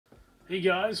Hey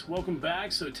guys, welcome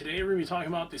back. So today we're going to be talking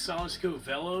about the SilencerCo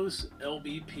Velos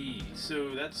LPB.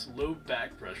 So that's low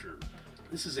back pressure.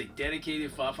 This is a dedicated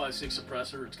 556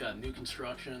 suppressor. It's got new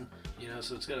construction,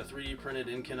 so it's got a 3D printed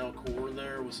Inconel core in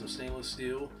there with some stainless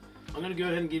steel. I'm going to go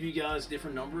ahead and give you guys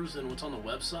different numbers than what's on the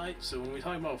website. So when we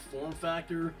talk about form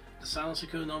factor, the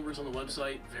SilencerCo numbers on the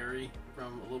website vary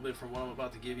from a little bit from what I'm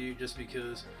about to give you, just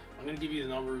because I'm going to give you the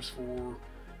numbers for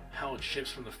how it ships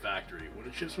from the factory. When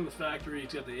it ships from the factory,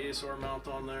 it's got the ASR mount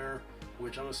on there,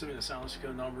 which I'm assuming the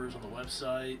SilencerCo numbers on the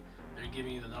website, they're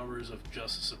giving you the numbers of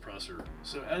just the suppressor.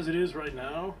 So as it is right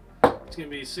now, it's going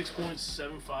to be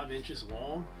 6.75 inches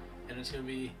long, and it's going to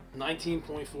be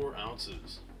 19.4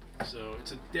 ounces. So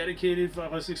it's a dedicated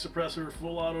 556 suppressor,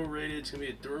 full auto rated. It's going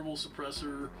to be a durable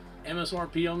suppressor.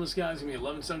 MSRP on this guy is going to be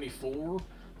 $11.74.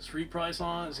 Street price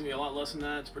on it is going to be a lot less than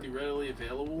that. It's pretty readily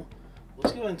available.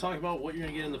 Let's go ahead and talk about what you're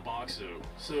going to get in the box though.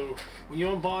 So when you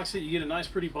unbox it, you get a nice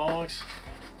pretty box,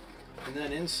 and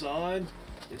then inside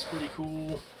it's pretty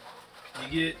cool.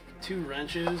 You get 2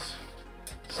 wrenches.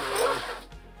 So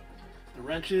the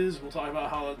wrenches, we'll talk about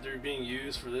how they're being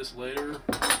used for this later.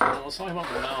 Now let's talk about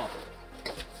the mount.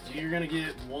 You're going to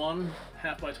get one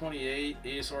 1/2x28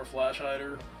 ASR flash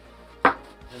hider,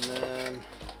 and then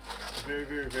at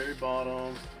the very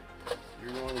bottom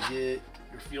you're going to get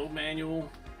your field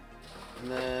manual. And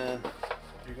then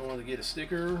you're going to get a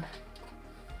sticker,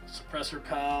 suppressor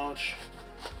pouch,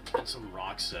 and some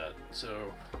rock set.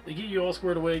 So they get you all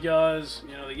squared away, guys.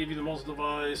 They give you the muzzle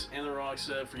device and the rock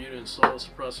set for you to install a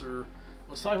suppressor.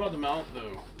 Let's talk about the mount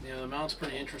though. The mount's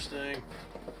pretty interesting.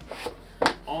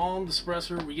 On the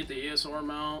suppressor, we get the ASR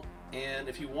mount, and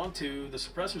if you want to, the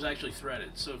suppressor is actually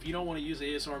threaded. So if you don't want to use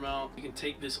the ASR mount, you can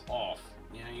take this off.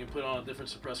 You can put on a different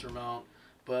suppressor mount.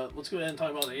 But let's go ahead and talk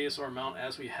about the ASR mount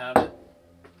as we have it.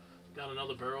 Got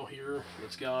another barrel here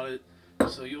that's got it.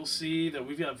 So you'll see that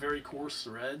we've got very coarse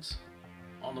threads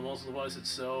on the muzzle device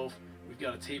itself. We've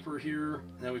got a taper here,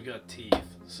 and then we've got teeth.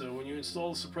 So when you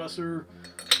install the suppressor,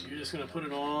 you're just going to put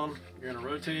it on, you're going to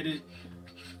rotate it,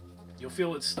 you'll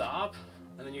feel it stop,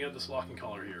 and then you got this locking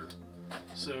collar here.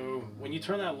 So when you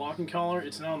turn that locking collar,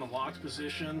 it's now in the locked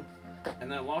position,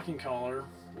 and that locking collar,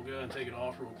 we'll go ahead and take it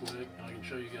off real quick, and I can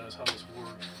show you guys how this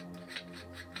works.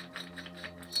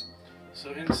 So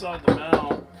inside the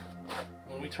mount,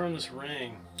 when we turn this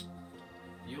ring,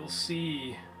 you'll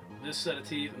see this set of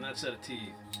teeth and that set of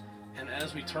teeth. And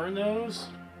as we turn those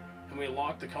and we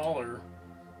lock the collar,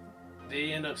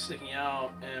 they end up sticking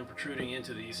out and protruding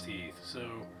into these teeth. So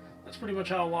that's pretty much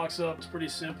how it locks up. It's pretty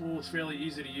simple, it's fairly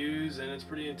easy to use, and it's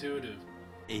pretty intuitive.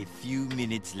 A few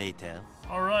minutes later.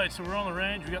 Alright, so we're on the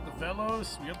range. We got the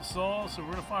Velos, we got the saw, so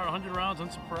we're going to fire 100 rounds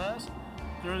unsuppressed.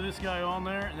 Throw this guy on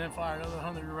there, and then fire another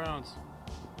 100 rounds.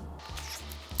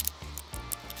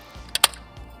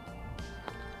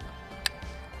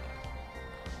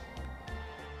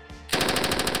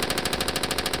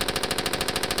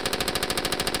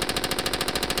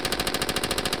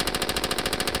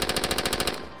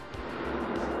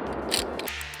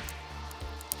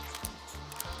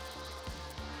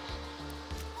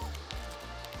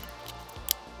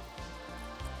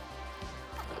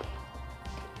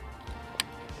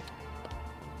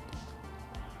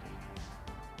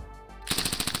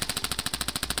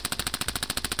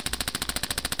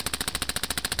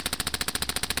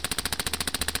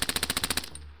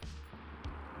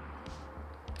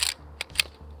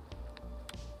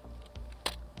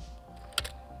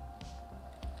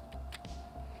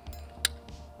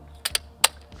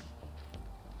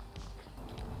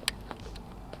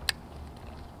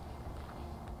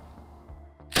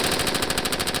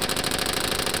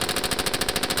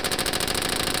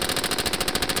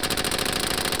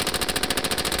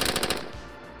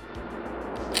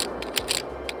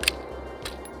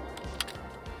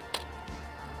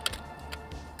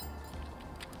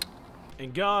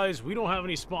 And guys, we don't have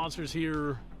any sponsors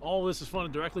here. All this is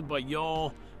funded directly by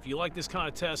y'all. If you like this kind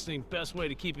of testing, best way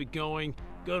to keep it going,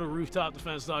 go to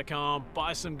rooftopdefense.com,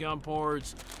 buy some gun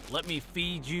parts, let me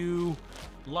feed you,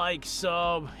 like,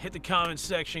 sub, hit the comment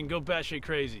section, go batshit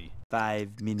crazy.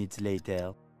 5 minutes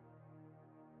later.